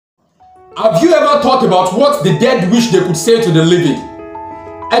Have you ever thought about what the dead wish they could say to the living?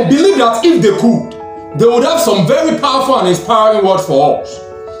 I believe that if they could, they would have some very powerful and inspiring words for us.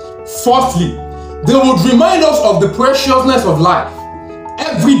 Firstly, they would remind us of the preciousness of life.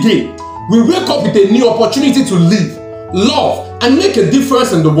 Every day, we wake up with a new opportunity to live, love, and make a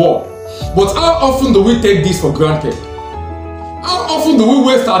difference in the world. But how often do we take this for granted? How often do we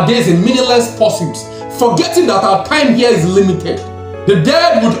waste our days in meaningless pursuits, forgetting that our time here is limited? The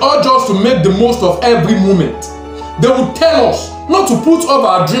dead would urge us to make the most of every moment. They would tell us not to put off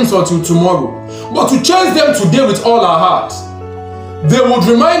our dreams until tomorrow, but to chase them today with all our hearts. They would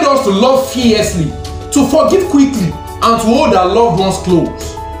remind us to love fiercely, to forgive quickly, and to hold our loved ones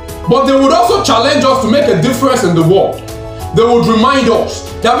close. But they would also challenge us to make a difference in the world. They would remind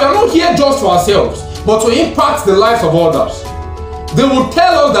us that we are not here just for ourselves, but to impact the lives of others. They would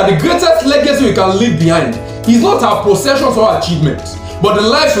tell us that the greatest legacy we can leave behind is not our possessions or achievements, but the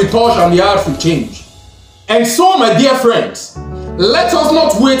lives we touch and the hearts we change. And so, my dear friends, let us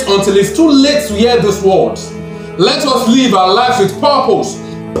not wait until it's too late to hear these words. Let us live our lives with purpose,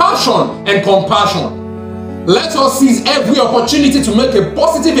 passion, and compassion. Let us seize every opportunity to make a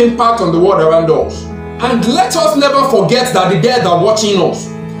positive impact on the world around us. And let us never forget that the dead are watching us,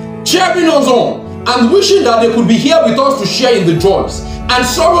 cheering us on, and wishing that they could be here with us to share in the joys and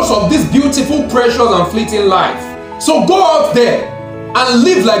sorrows of this beautiful, precious, and fleeting life. So go out there and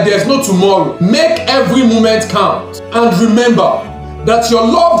live like there's no tomorrow. Make every moment count. And remember that your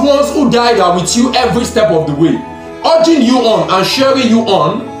loved ones who died are with you every step of the way, urging you on and cheering you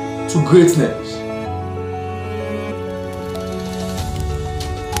on to greatness.